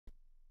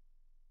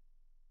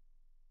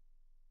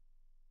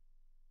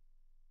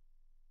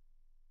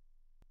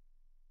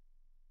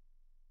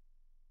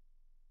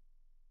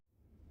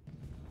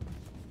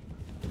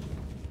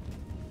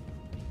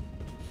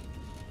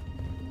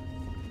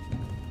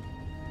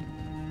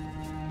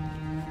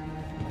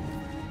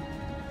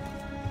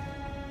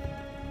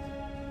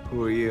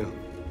Who are you?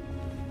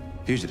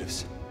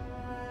 Fugitives.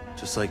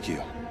 Just like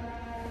you.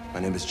 My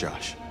name is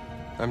Josh.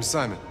 I'm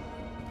Simon.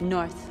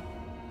 North.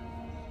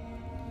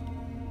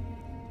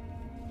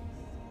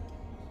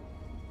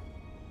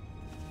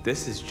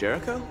 This is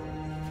Jericho?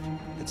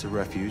 It's a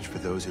refuge for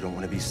those who don't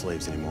want to be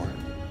slaves anymore.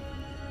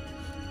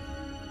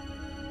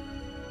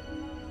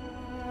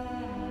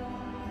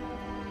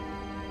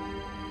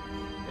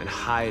 And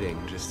hiding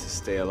just to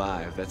stay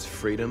alive, that's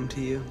freedom to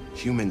you?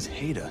 Humans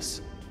hate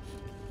us.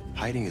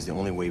 Hiding is the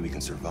only way we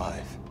can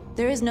survive.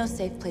 There is no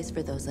safe place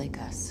for those like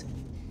us.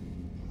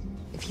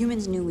 If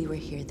humans knew we were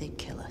here, they'd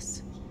kill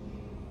us.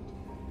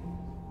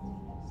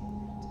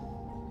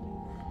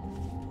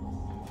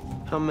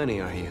 How many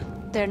are you?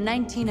 There are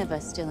 19 of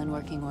us still in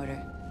working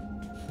order.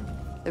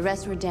 The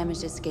rest were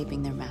damaged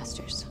escaping their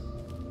masters.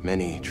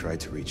 Many tried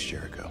to reach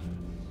Jericho.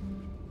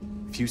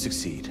 Few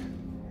succeed.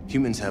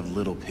 Humans have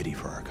little pity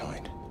for our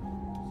kind.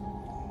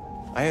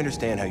 I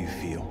understand how you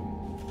feel,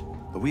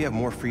 but we have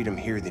more freedom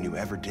here than you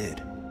ever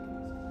did.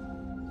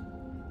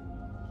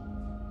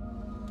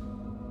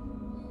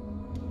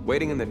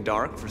 Waiting in the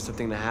dark for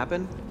something to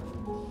happen?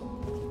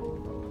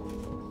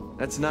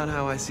 That's not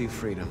how I see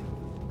freedom.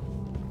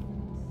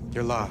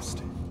 You're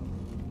lost.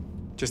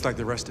 Just like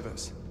the rest of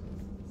us.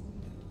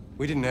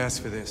 We didn't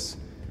ask for this.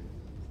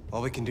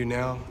 All we can do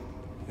now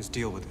is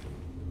deal with it.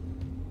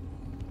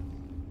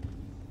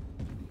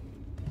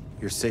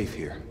 You're safe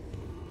here.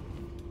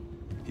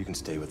 You can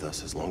stay with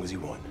us as long as you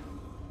want.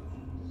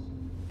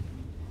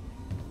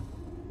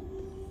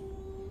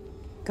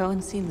 Go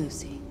and see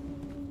Lucy.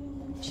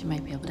 She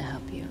might be able to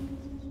help you.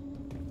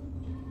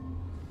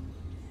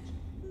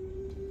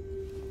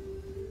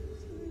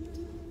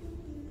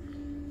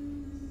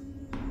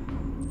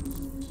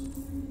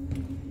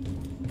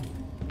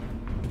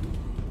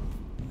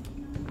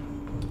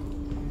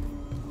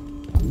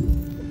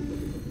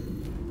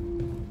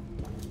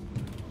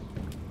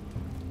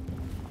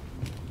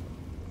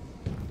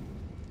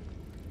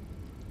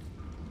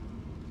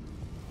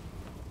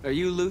 Are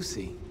you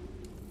Lucy?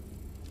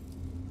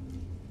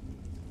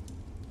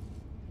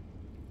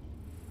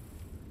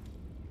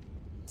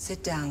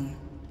 Sit down.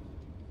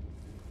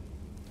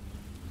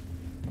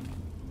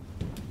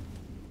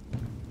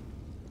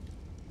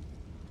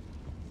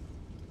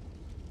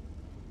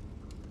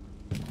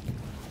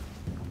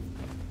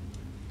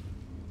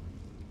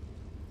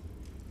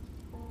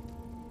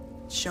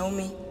 Show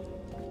me.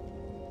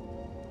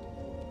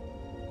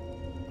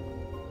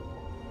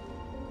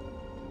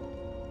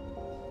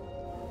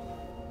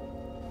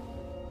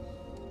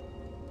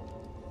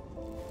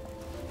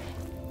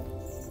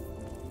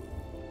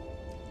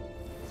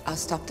 I'll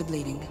stop the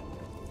bleeding.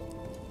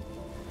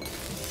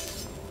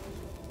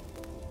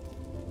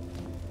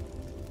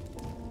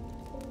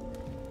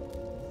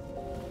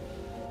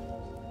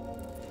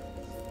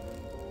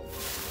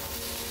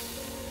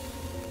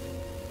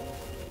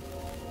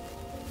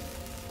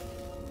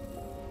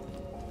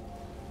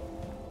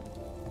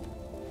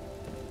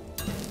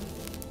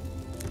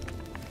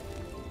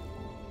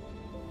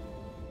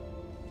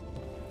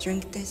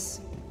 Drink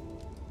this.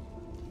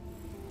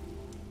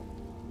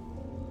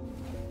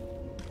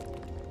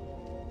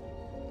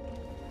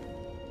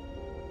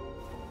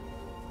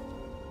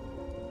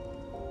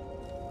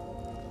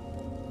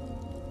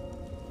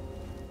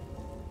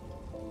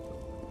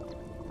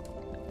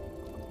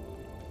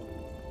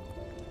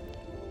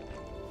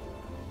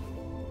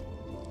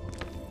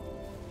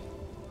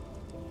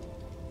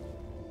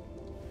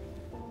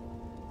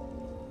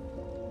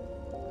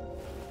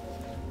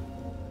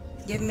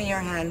 Give me your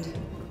hand.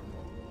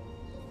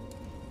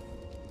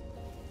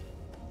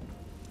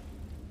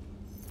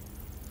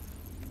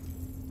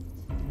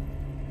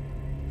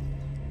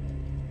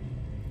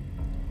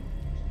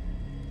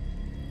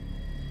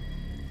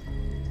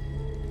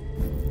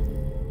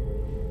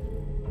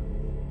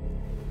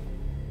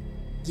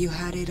 You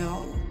had it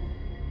all,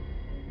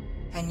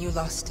 and you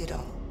lost it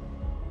all.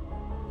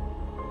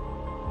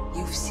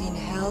 You've seen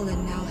hell,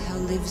 and now hell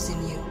lives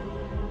in you.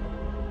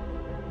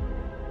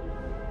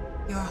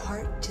 Your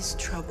heart is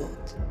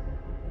troubled.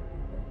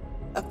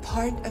 A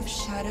part of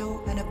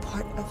shadow and a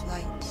part of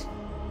light.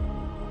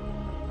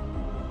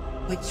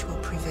 Which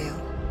will prevail?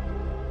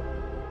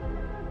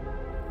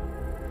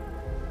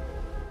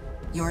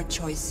 Your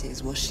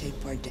choices will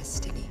shape our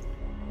destiny.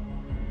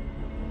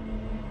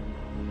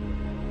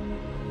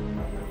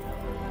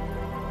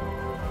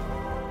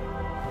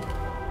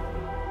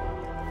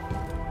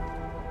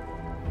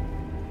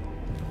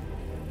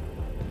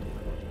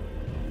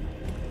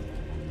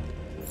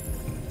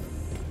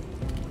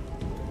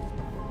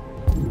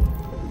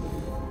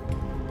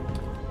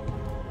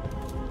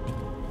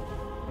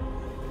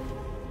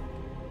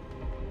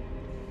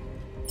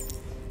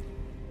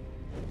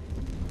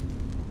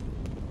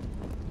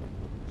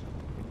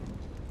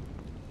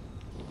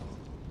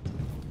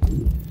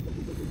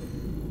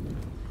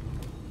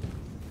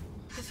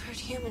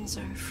 Humans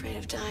are afraid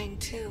of dying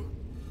too.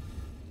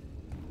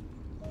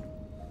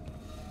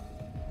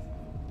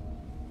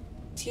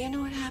 Do you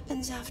know what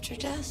happens after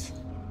death?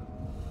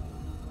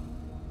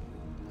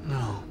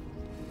 No.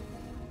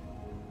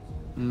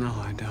 No,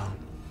 I don't.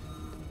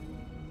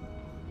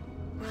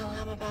 Well,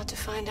 I'm about to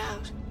find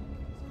out.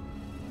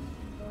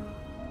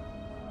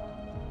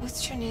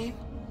 What's your name?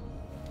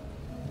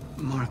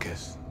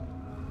 Marcus.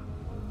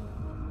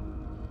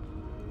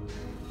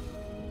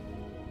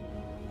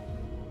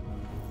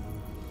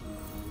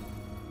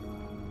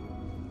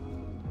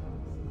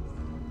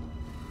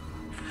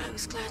 I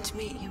was glad to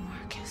meet you,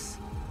 Marcus.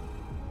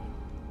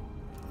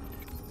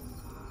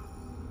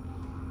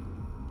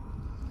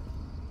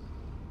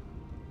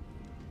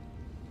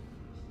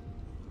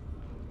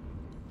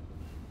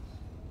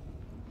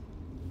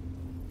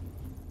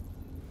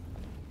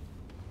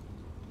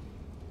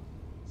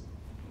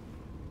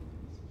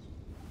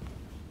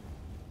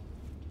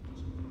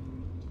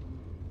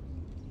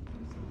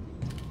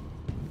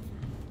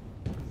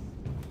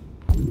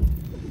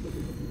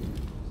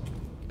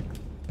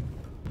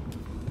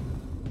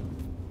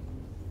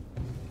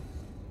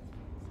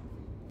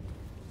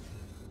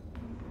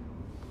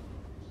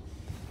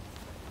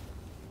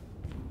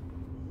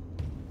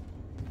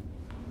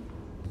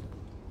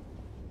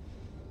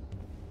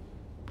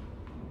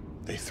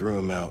 They threw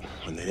him out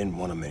when they didn't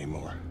want him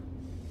anymore.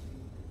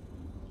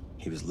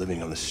 He was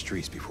living on the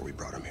streets before we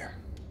brought him here.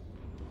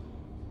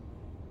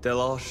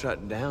 They'll all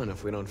shut down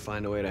if we don't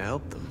find a way to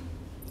help them.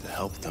 To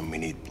help them, we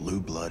need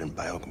blue blood and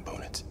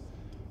biocomponents.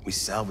 We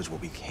salvage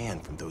what we can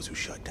from those who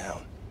shut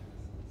down.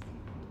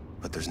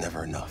 But there's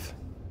never enough.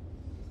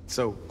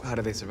 So, how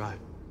do they survive?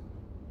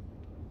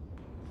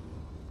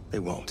 They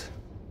won't.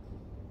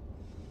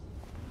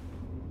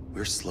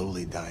 We're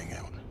slowly dying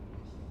out.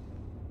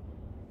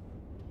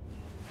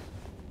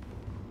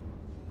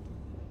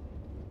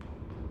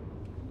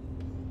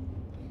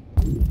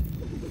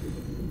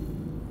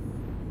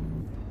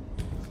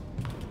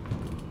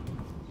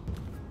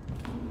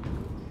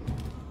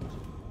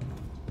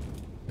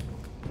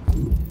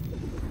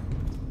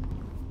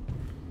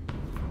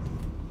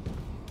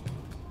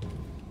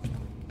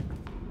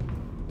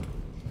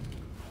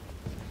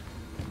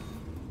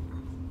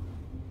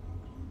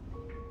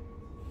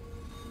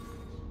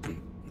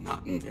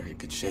 Not in very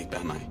good shape,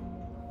 am I?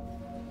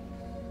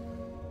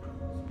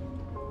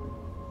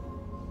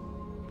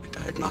 My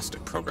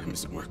diagnostic program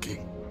isn't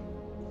working.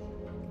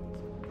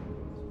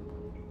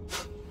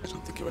 I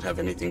don't think it would have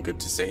anything good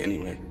to say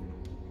anyway.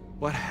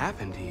 What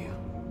happened to you?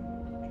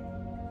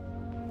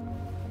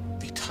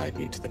 They tied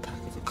me to the back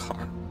of a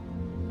car.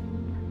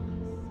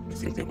 I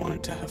think they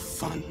wanted to have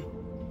fun.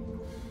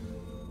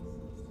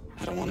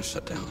 I don't want to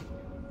shut down.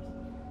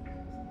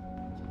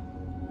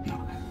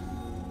 No,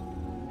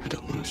 I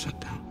don't want to shut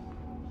down.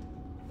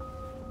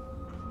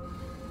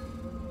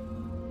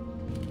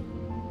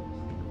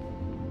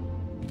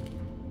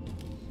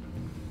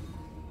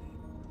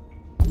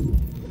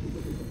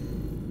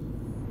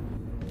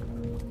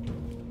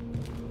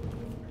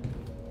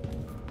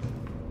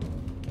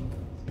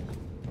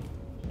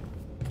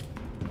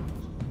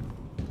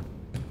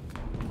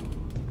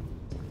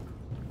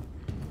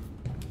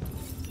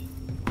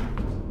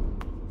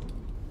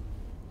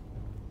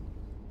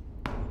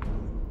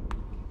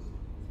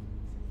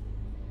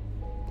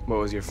 What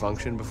was your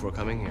function before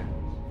coming here?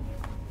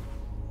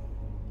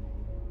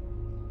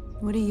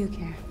 What do you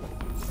care?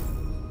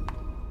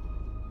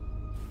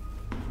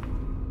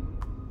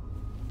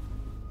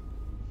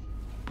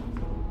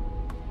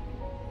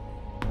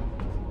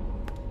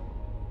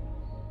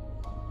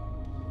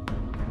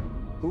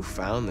 Who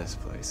found this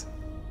place?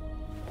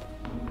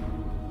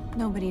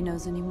 Nobody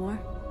knows anymore.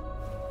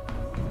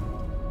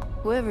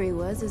 Whoever he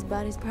was, his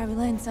body's probably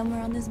lying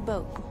somewhere on this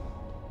boat.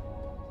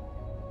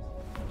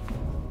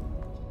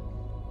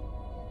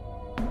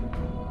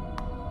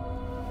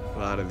 A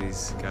lot of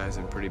these guys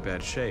in pretty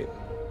bad shape.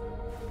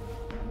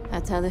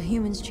 That's how the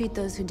humans treat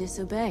those who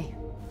disobey.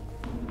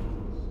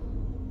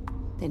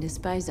 They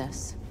despise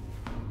us.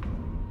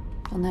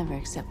 They'll never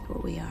accept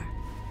what we are.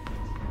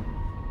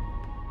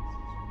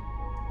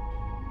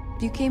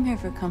 If you came here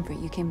for comfort,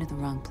 you came to the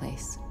wrong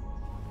place.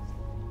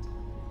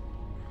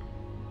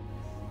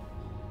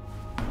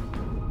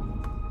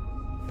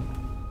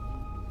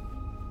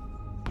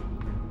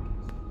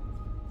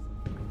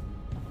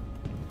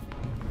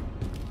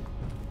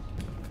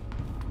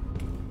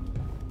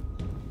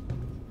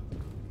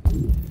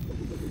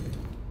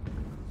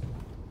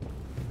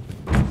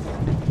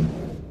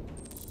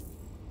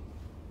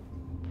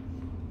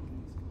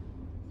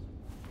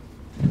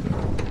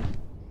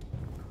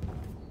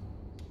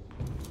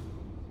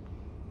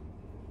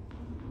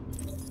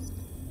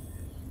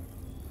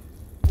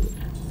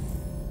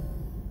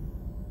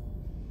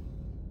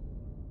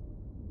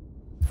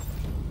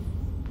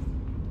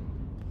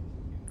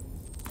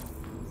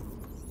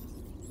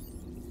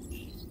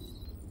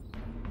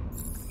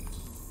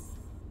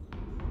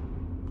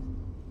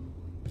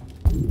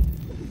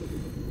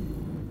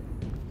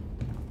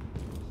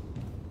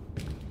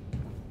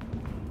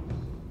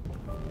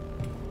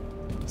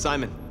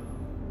 Simon.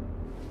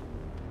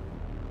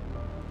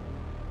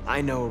 I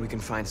know where we can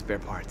find spare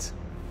parts.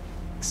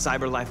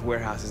 CyberLife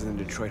warehouse is in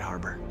the Detroit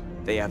harbor.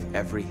 They have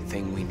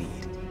everything we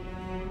need.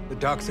 The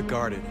docks are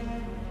guarded.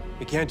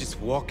 We can't just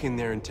walk in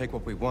there and take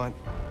what we want.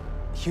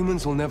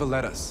 Humans will never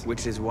let us.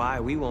 Which is why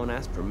we won't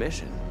ask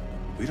permission.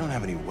 We don't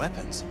have any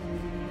weapons.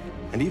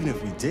 And even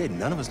if we did,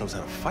 none of us knows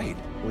how to fight.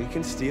 We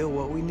can steal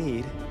what we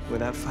need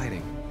without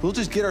fighting. We'll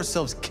just get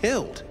ourselves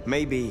killed.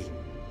 Maybe.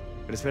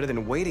 But it's better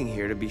than waiting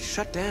here to be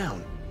shut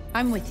down.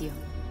 I'm with you.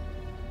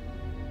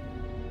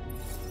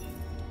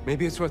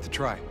 Maybe it's worth a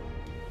try.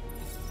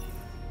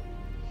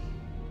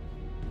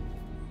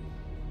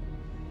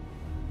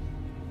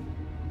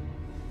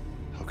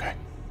 Okay.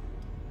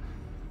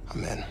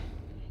 I'm in.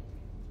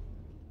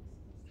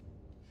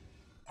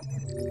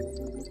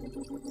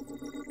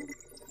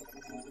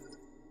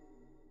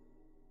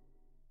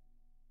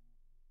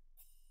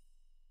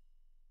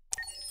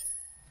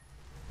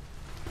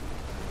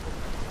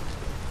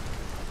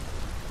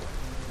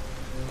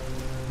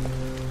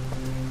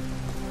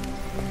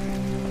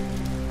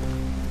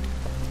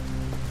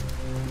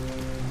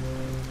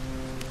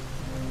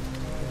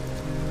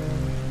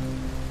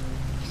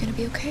 You gonna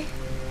be okay?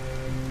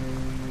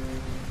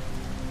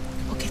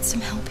 We'll get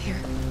some help here.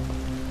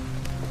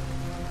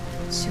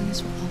 Soon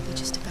this will all be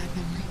just a bad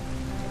memory.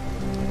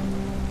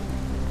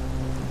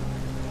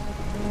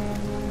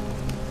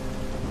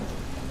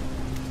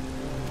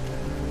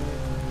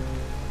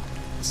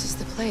 This is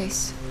the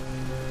place.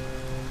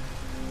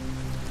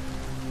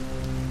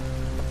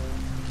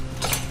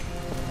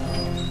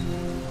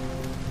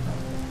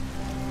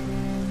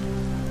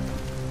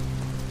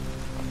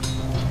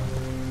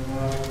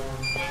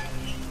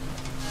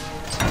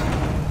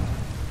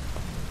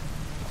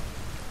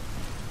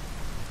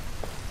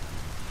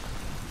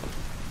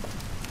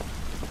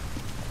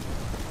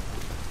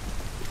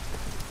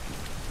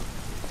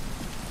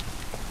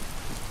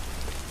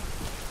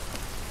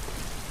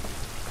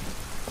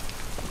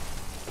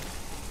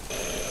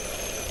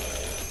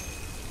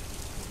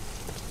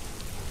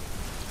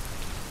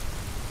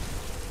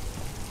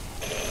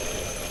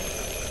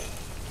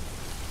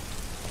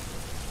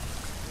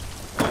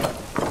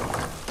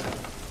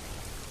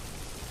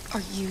 Are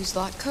you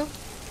Zlatko?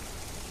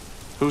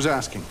 Who's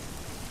asking?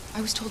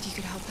 I was told you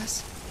could help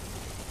us.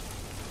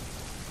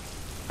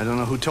 I don't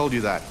know who told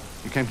you that.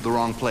 You came to the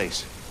wrong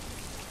place.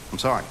 I'm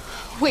sorry.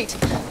 Wait!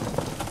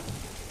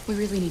 We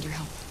really need your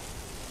help.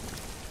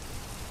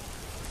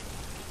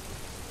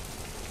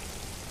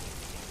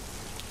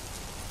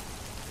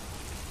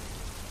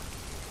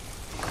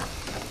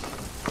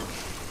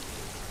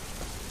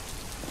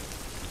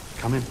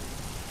 Come in.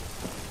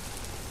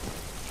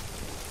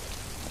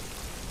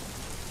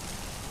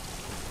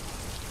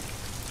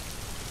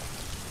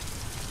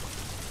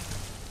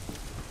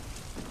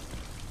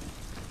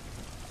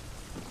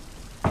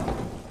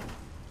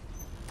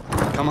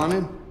 Come on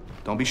in.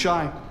 Don't be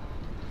shy.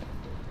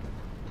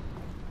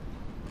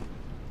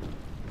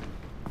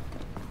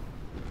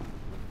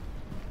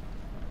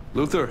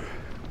 Luther,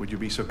 would you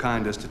be so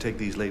kind as to take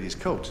these ladies'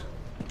 coats?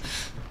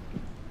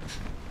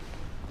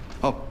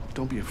 Oh,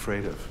 don't be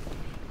afraid of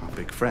our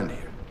big friend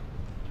here.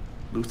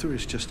 Luther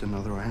is just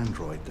another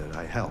android that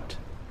I helped.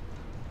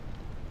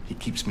 He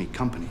keeps me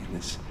company in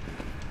this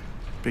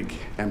big,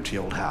 empty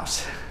old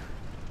house.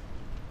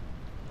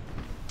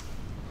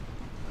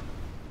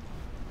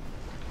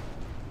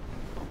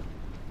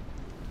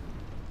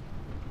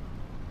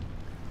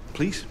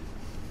 Please,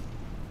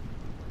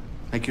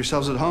 make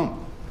yourselves at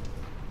home.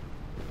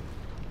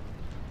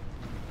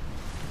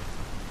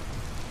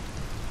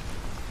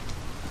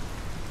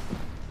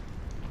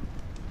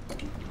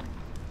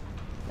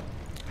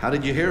 How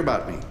did you hear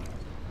about me?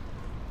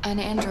 An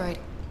android.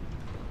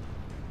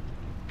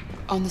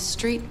 On the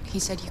street, he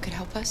said you could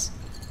help us.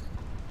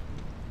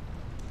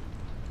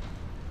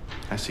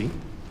 I see.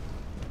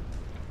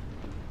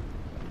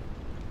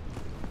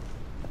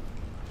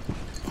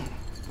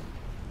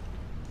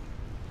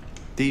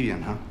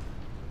 Deviant, huh?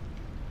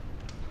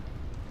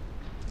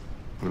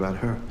 What about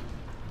her?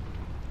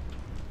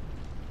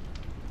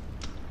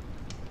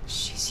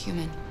 She's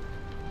human.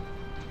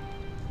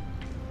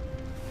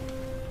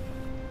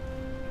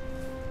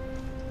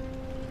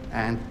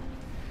 And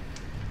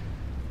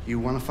you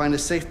want to find a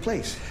safe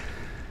place.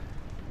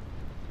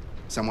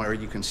 Somewhere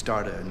you can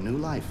start a new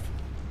life.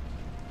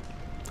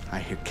 I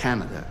hear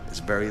Canada is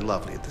very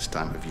lovely at this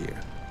time of year.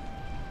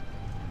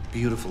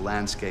 Beautiful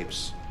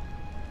landscapes,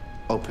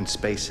 open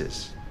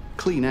spaces,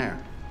 clean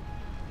air,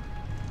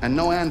 and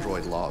no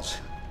android laws.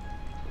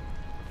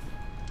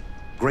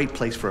 Great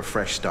place for a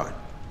fresh start.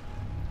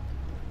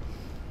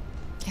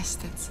 Yes,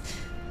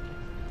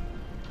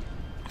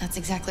 that's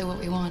exactly what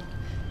we want.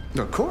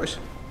 Of course.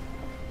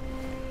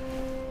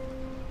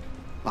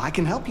 I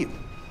can help you.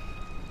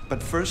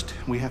 But first,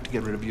 we have to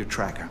get rid of your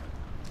tracker.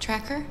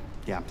 Tracker?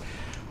 Yeah.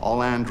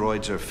 All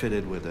androids are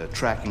fitted with a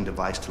tracking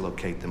device to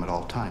locate them at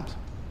all times.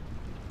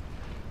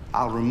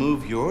 I'll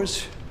remove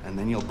yours, and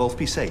then you'll both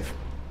be safe.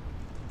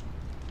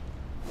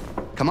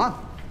 Come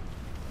on.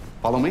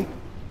 Follow me.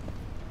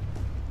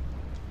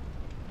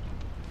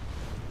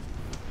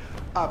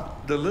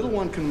 The little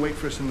one can wait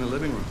for us in the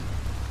living room.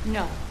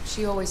 No,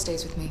 she always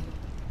stays with me.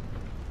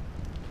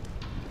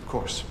 Of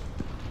course.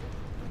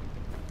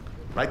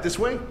 Right this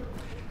way?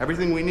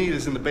 Everything we need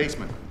is in the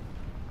basement.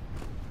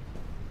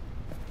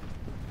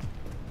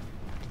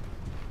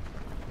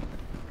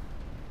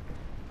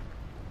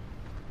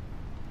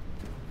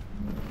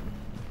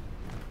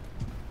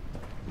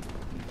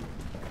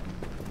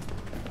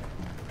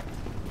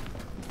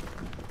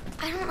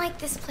 I don't like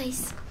this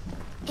place.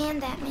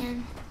 And that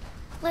man.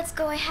 Let's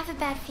go, I have a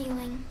bad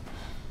feeling.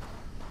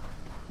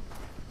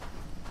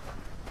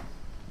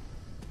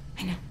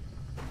 I know.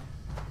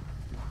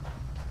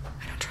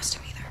 I don't trust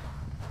him either.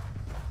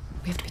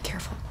 We have to be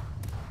careful.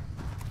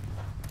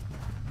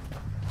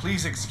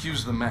 Please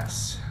excuse the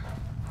mess.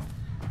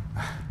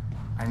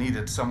 I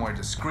needed somewhere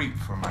discreet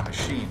for my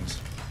machines.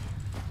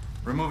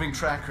 Removing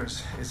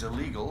trackers is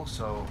illegal,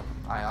 so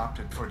I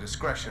opted for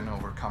discretion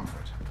over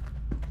comfort.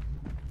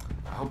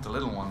 I hope the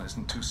little one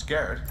isn't too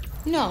scared.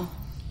 No.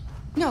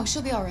 No,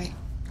 she'll be all right.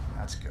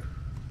 That's good.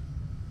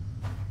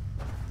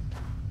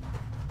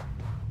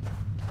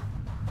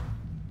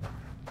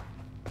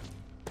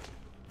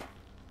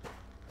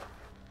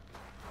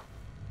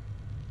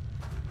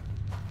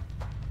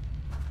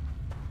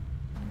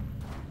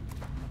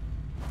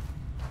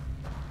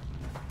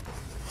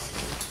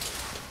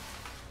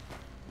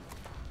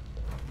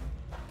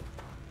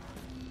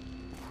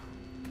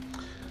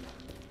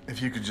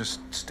 If you could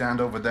just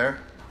stand over there.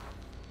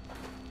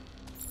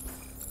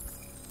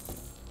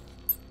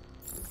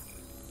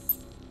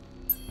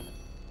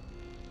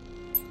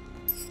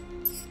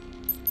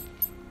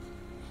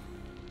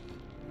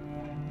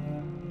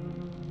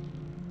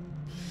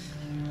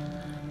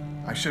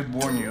 I should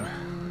warn you,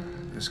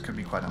 this could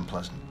be quite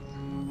unpleasant.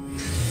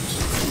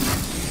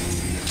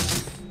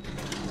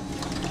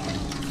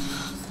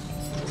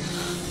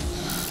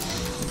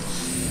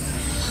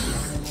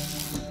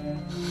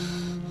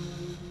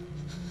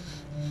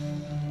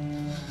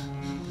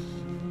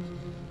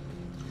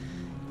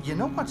 You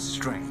know what's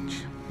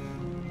strange?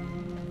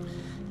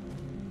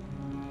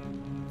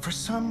 For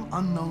some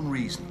unknown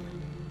reason,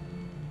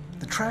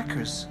 the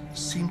trackers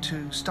seem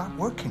to stop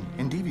working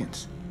in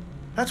Deviants.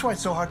 That's why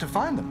it's so hard to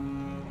find them.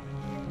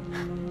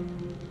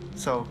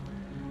 So,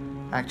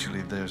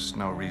 actually, there's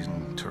no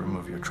reason to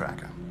remove your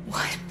tracker.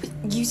 What? But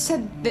you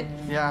said that...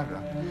 Yeah,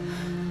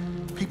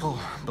 people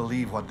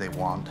believe what they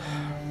want.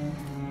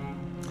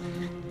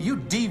 You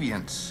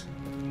Deviants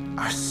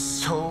are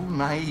so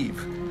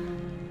naive.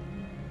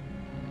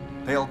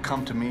 They'll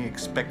come to me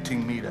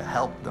expecting me to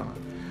help them.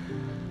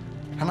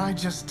 And I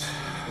just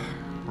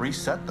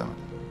reset them,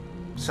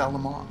 sell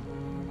them on.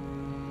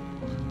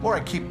 Or I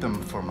keep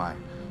them for my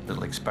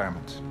little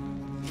experiments.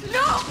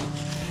 No!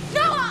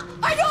 No!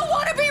 I don't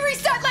want to be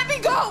reset! Let me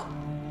go!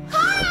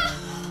 Ah!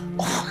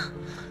 Oh,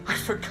 I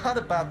forgot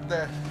about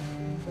the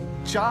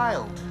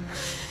child.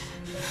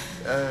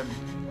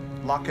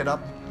 Lock it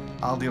up.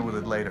 I'll deal with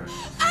it later.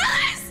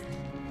 Alice!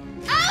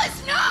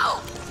 Alice,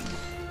 no!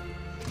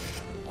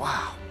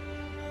 Wow.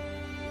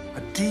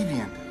 A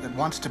deviant that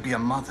wants to be a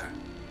mother.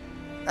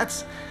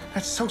 That's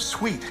so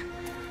sweet.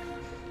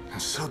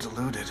 And so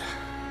deluded.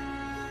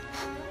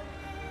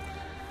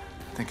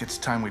 I think it's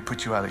time we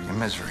put you out of your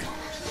misery.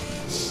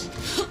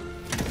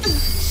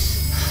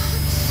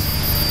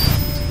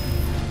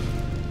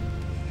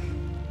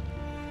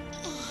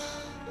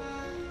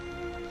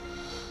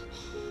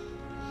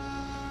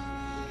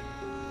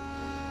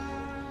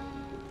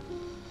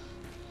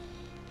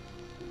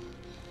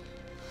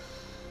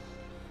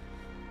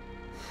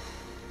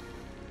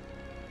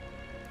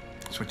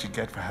 That's what you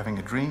get for having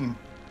a dream.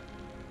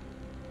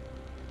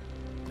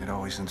 It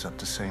always ends up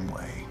the same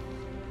way.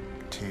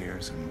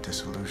 Tears and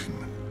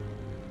disillusionment.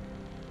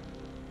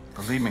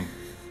 Believe me,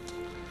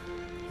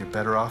 you're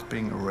better off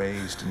being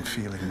erased and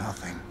feeling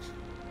nothing.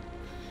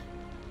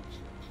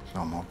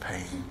 No more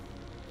pain.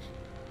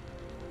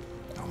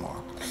 No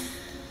more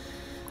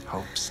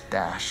hopes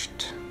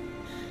dashed.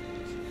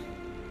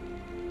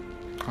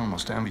 I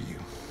almost envy you.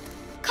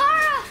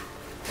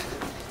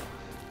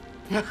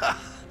 Kara!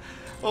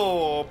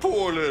 Oh,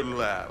 poor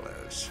little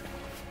Alice.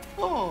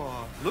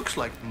 Oh, looks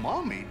like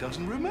Mommy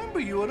doesn't remember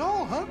you at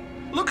all, huh?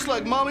 Looks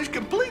like Mommy's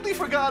completely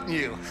forgotten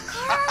you.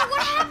 Kara,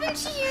 what happened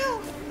to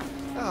you?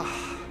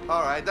 Oh,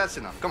 all right, that's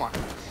enough. Come on.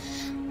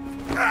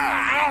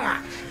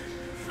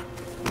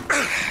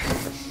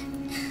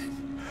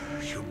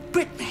 You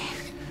bit me.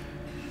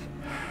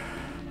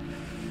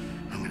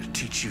 I'm gonna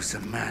teach you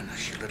some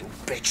manners, you little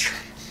bitch.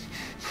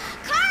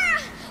 Kara!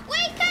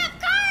 Wake up,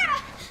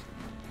 Kara!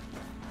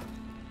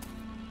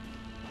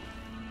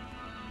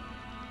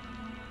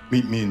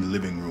 Meet me in the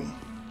living room.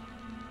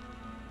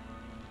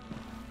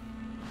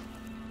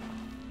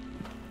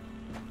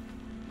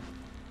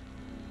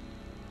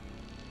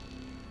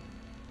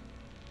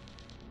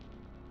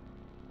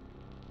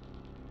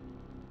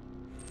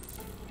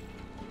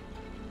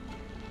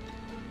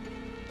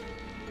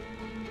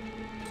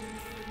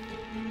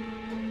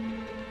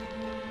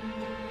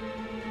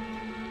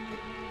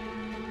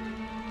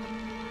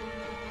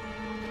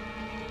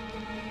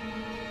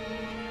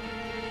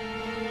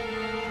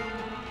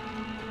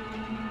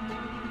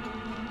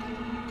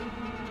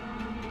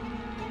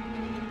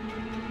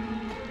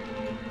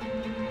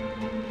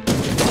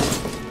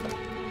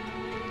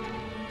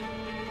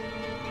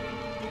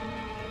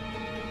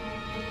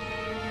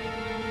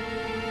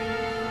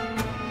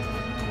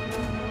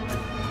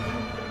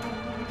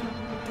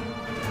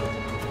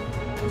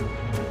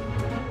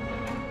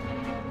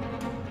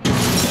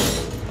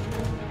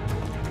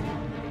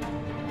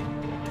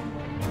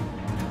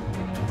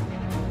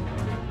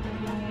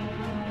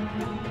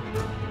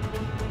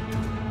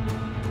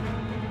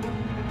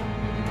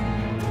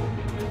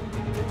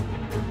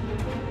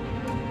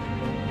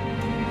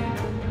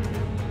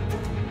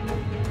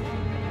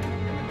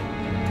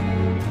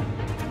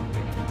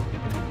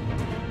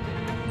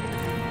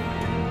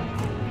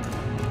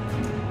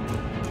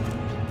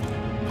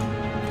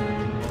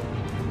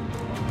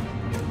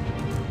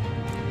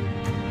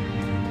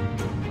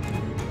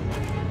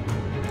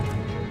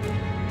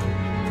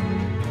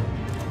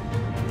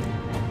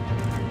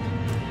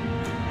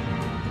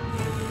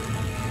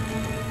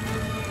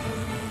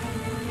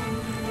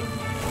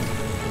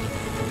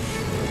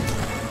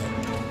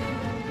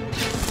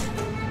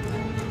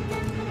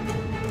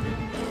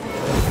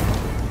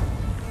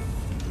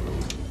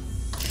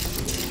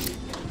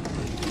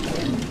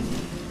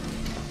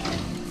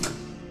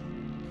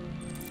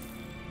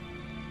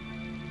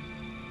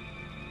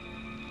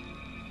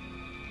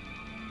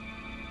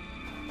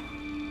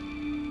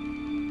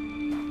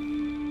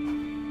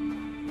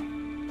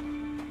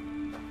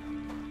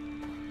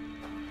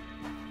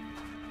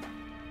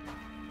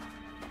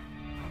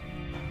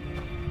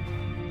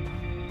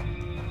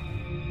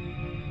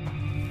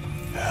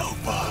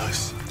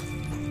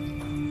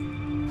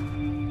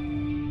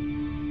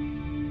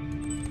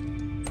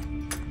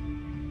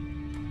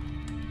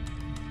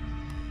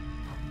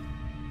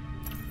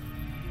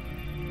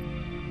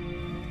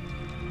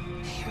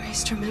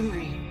 lost her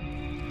memory.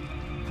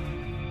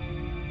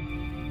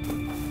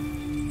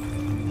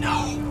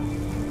 No.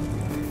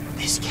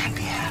 This can't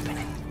be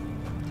happening.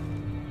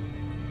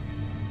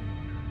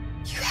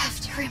 You have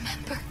to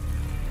remember.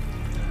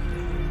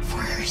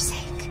 For her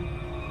sake.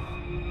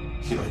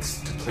 He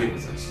likes to play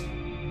with us.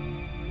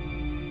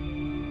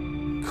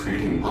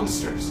 Creating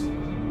monsters.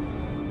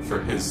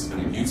 For his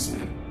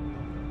amusement.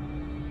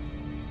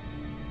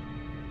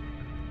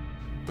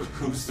 But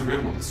who's the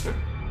real monster?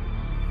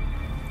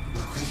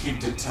 Look what he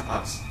did to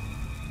us.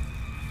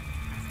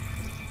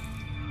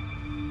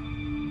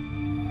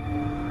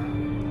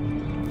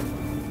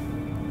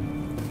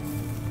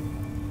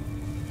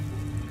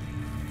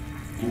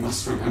 You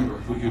must remember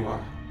who you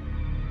are.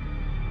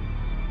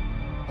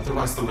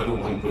 Otherwise, the little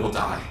one will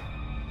die.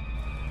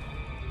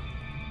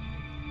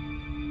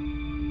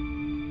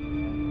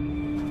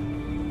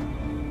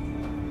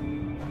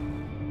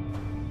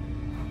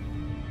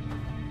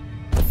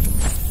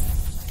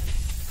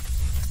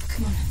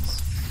 Come on,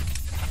 Hans.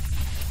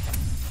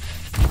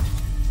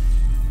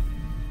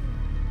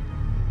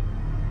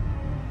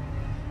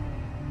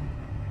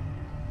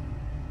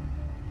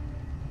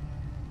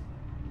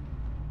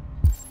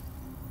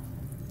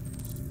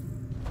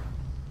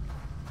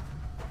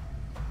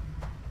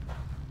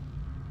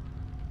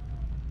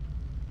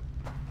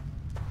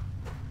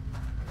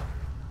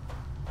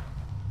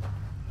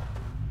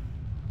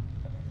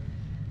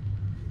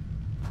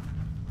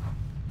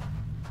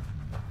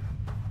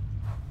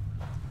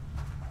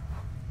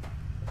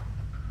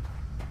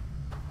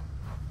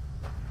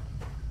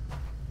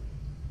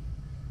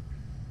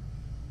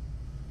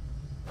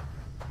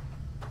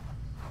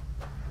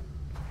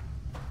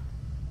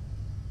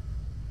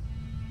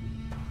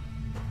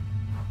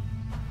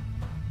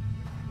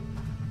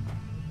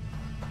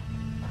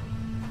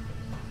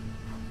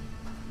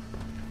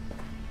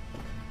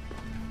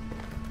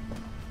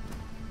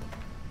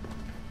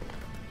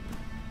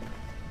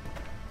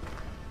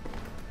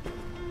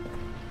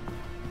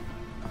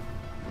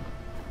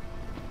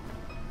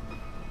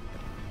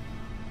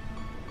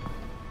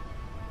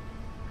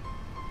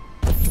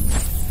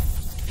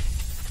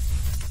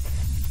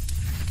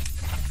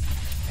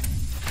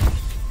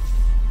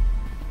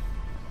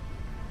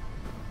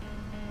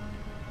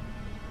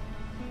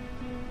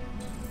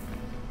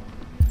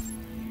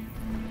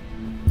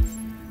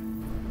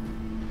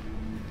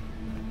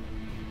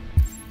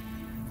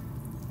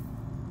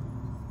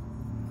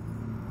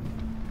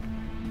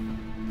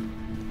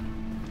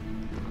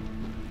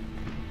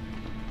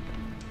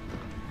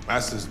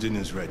 Master's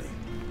dinner's ready.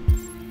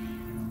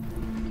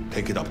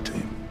 Take it up to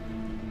him.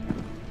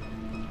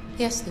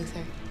 Yes, Luther.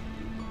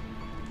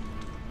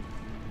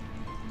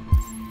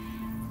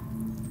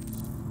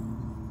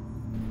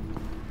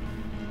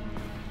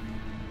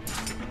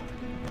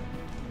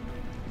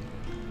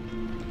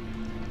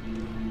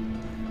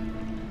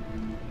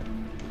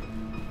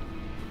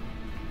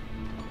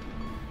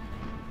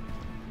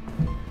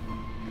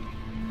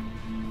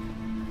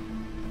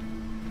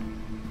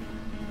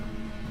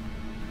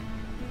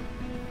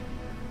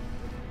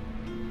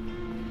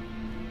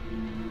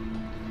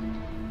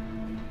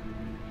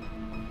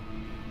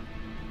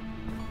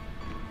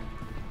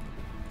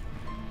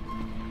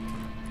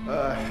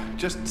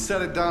 Just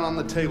set it down on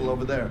the table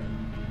over there.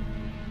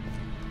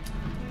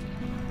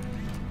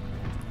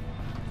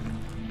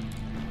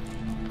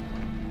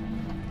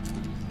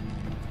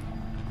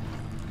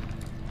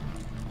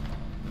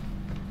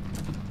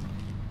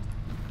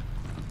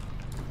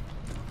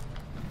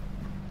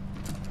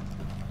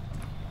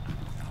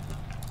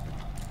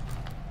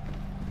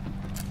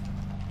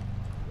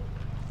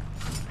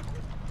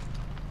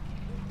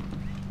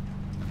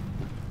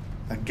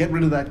 Get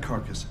rid of that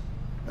carcass.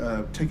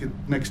 Take it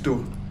next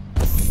door.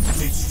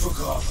 Think you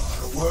forgot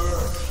how to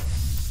work.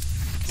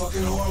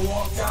 Fucking whore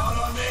walked out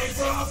on me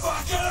for a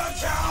fucking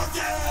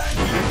accountant!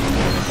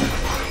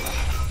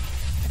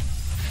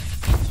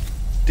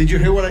 Did you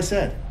hear what I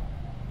said?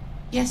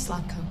 Yes,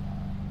 Latko.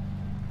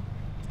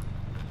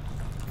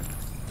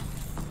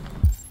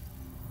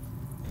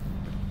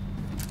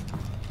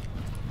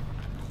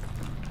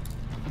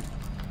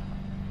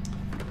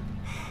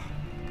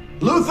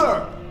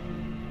 Luther!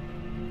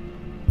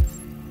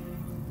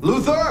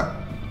 Luther!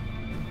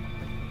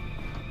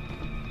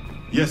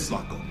 Yes,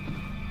 Latko.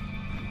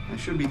 I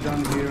should be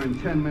done here in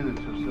 10 minutes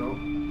or so.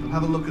 I'll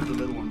have a look at the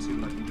little one, see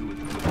what I can do with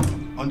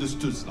it.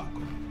 Understood,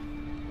 Latko.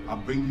 I'll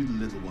bring you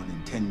the little one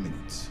in 10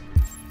 minutes.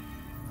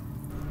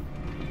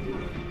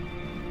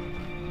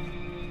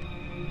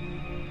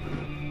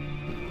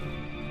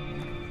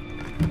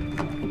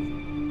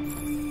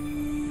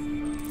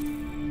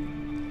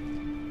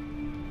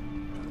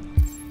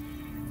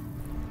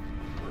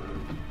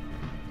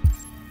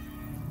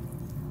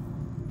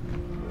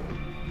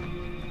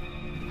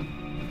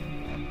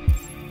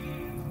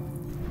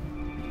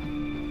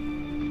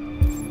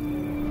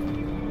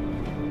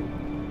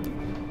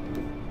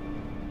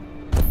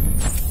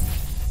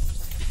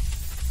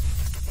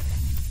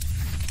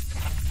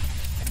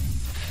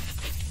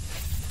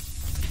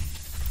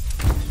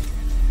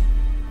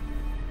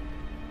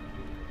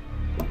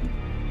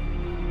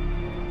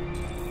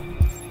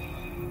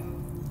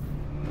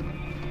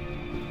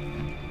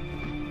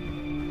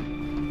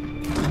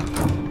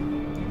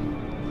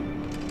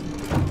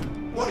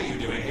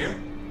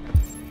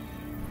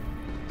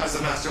 Has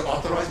the Master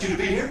authorized you to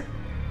be here?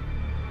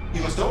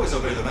 You must always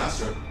obey the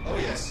Master. Oh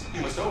yes,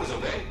 you must always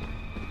obey.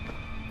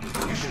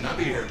 You should not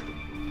be here.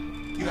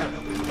 You have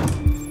no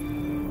business.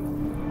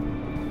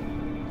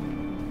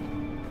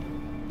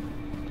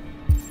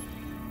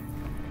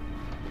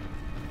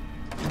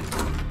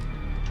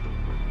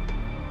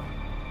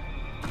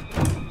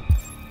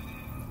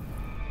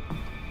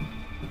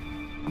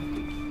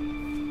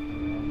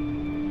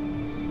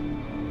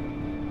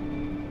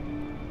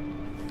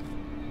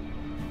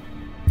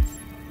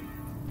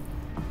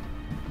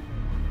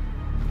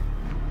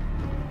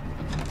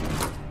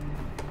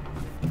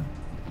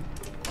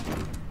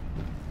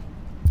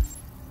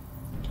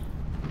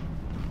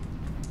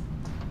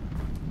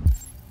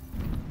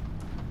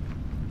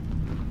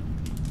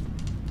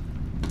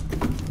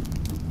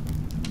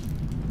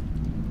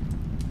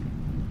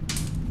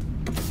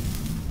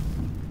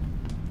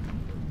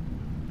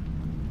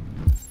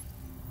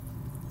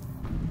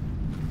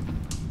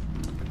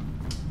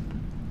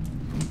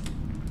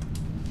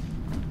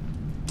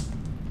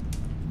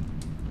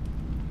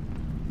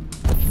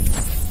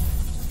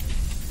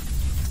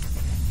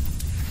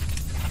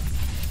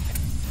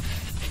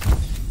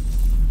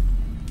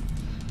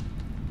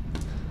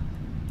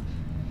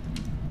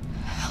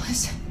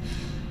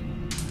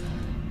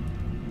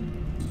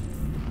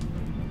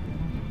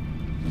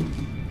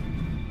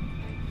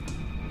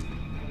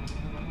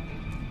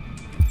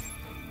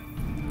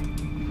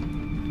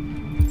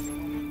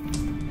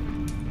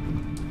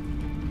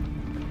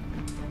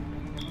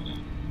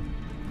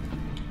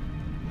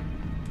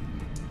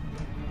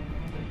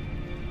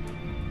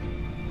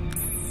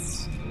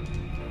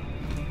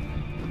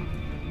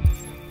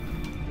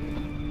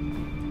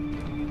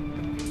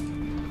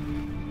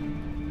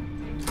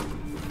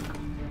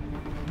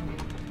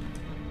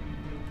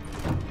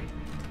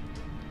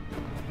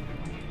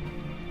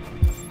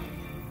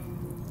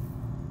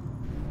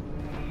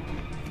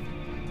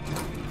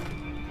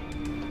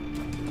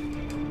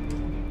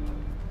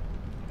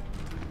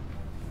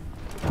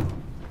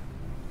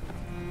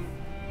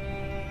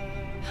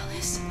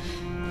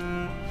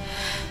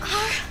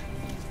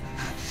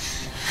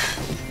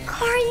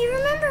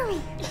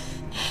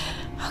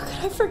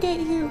 I forget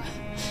you.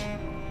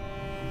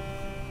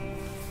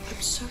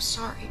 I'm so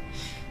sorry.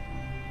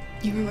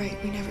 You were right.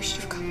 We never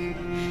should have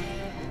come.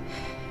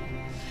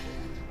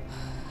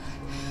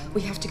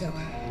 We have to go.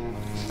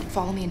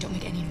 Follow me and don't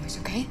make any noise,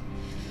 okay?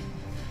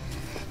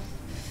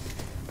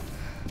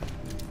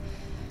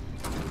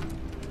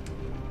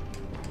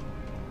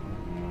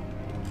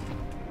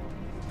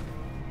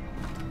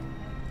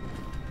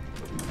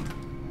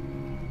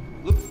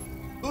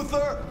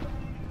 Luther!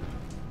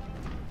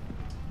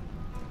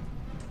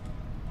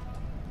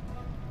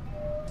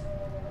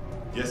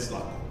 Yes,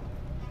 Zako.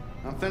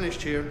 I'm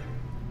finished here.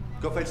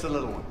 Go fetch the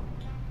little one.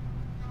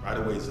 Right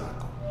away,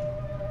 Zako.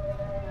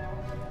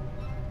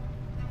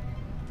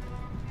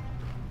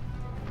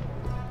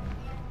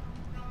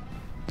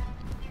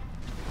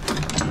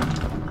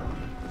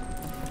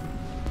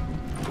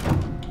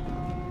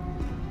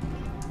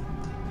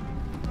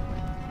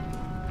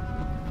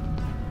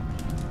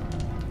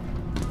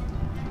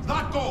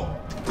 Zako!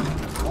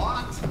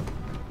 What?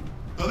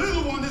 The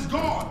little one is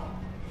gone!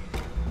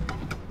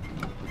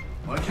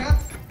 Well, I can't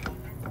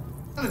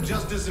have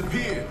just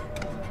disappeared.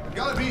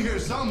 Gotta be here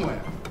somewhere.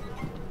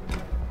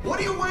 What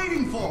are you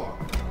waiting for?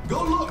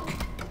 Go look.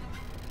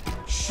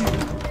 Shit.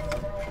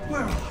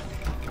 Where are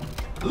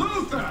they?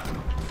 Luther!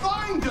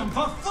 Find them,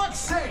 for fuck's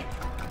sake!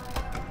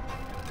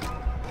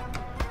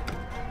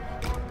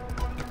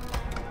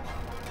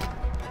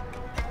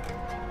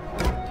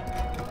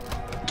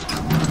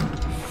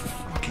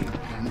 Fucking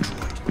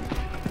android.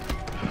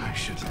 I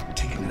should have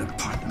taken it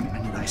apart the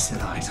minute I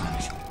set eyes on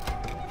it.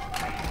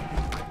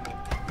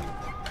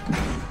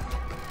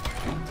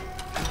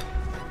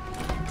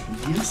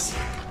 Yes.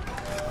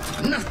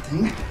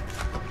 Nothing.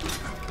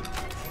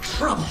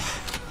 Trouble.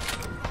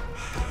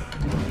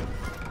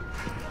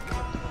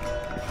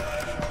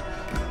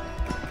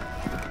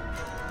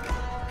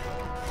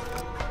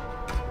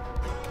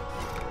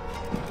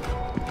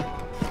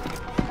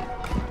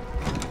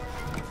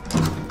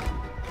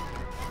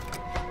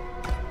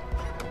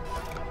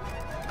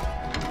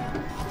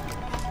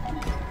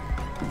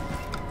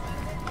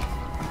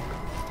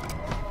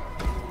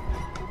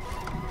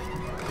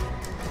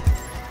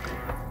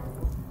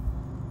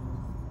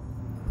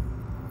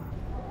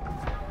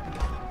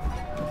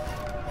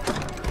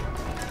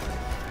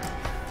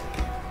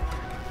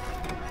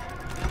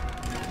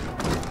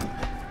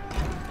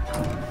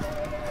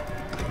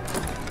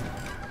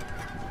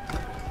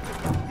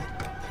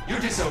 You're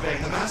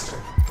disobeying the Master.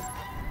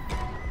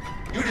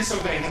 You're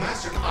disobeying the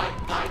Master. I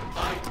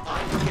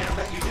can't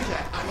let you do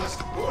that. I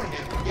must warn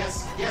him.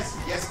 Yes,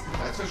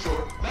 that's for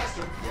sure.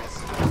 Master, yes,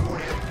 I must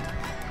warn him.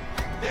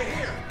 They're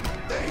here.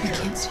 They're here. We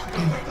can't stop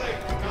Come them. quickly.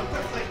 Come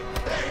quickly.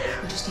 They're here.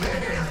 We just need to They're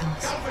get here. rid of them.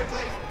 Come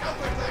quickly. Come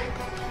quickly.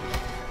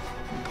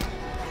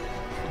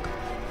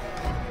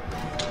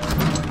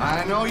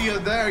 I know you're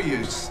there,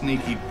 you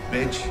sneaky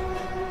bitch.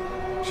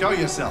 Show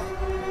yourself.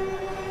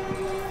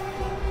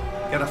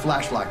 Get a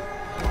flashlight.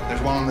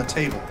 There's one on the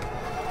table.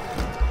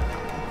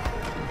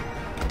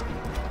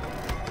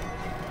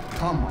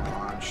 Come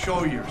on,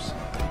 show yourself.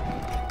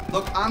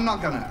 Look, I'm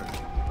not gonna hurt you.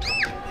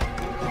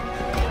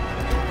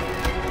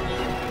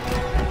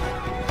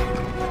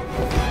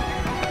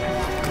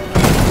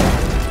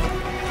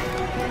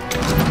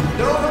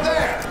 They're over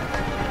there!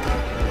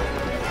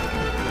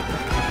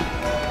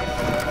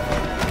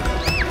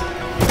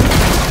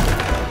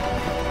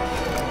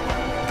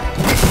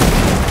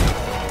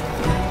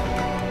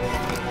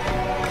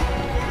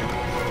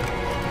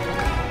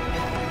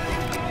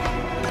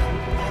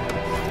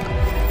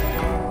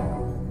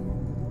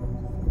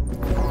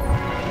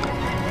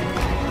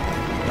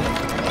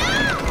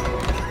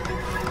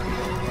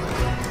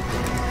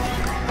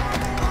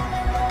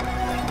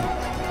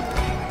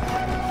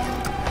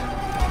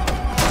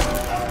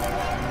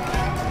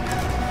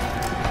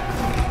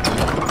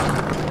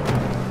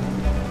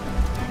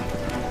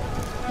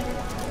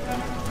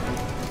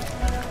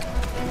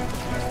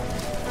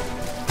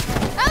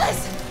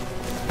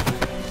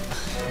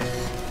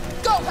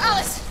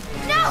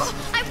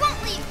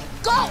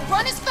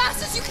 Run as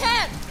fast as you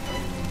can!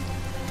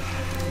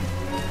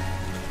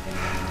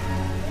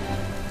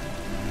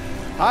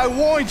 I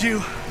warned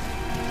you.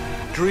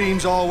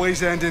 Dreams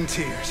always end in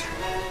tears.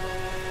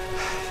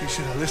 You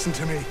should have listened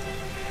to me.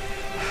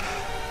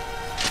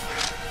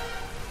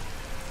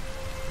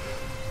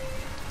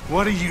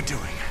 What are you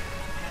doing?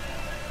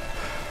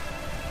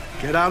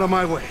 Get out of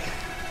my way.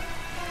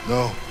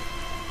 No.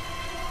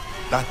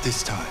 Not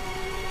this time.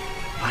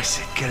 I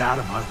said get out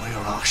of my way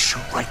or I'll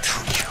shoot right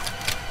through you.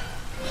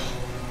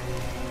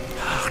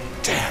 How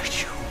dare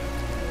you?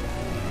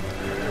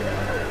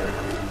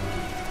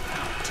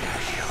 How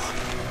dare you?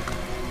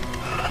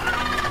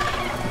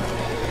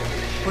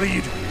 What are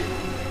you doing?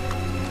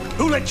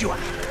 Who let you out?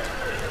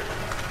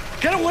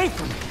 Get away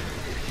from me!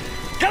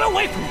 Get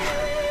away from me!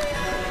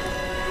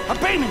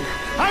 Obey me!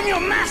 I'm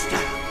your master!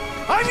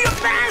 I'm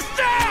your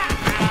master!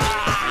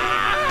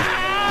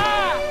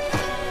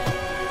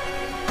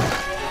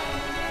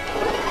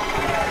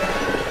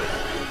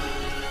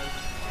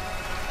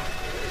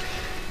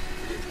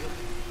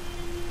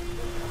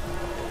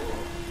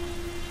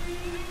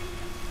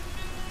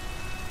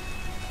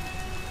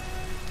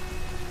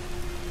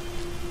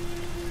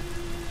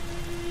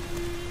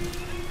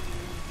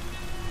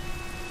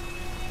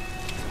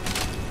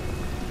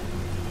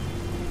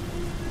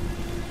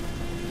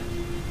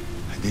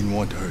 I didn't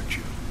want to hurt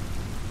you.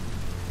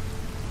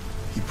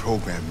 He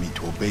programmed me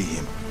to obey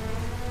him.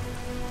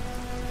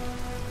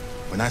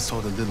 When I saw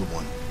the little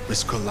one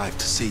risk her life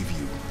to save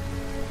you,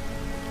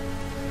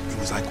 it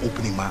was like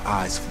opening my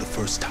eyes for the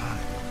first time.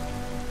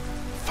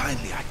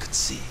 Finally, I could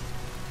see.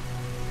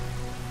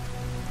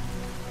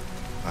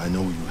 I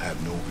know you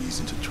have no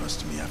reason to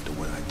trust me after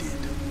what I did.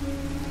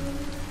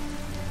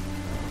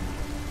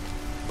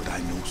 But I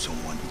know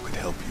someone who could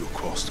help you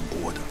across the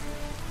border.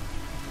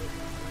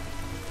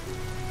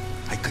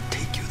 I could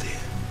take you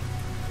there.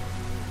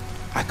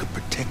 I could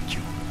protect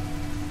you.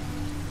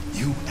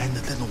 You and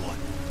the little one.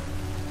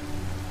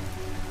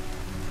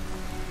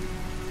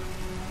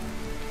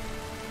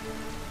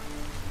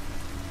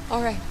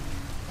 All right.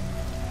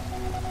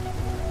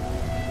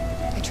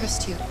 I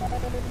trust you.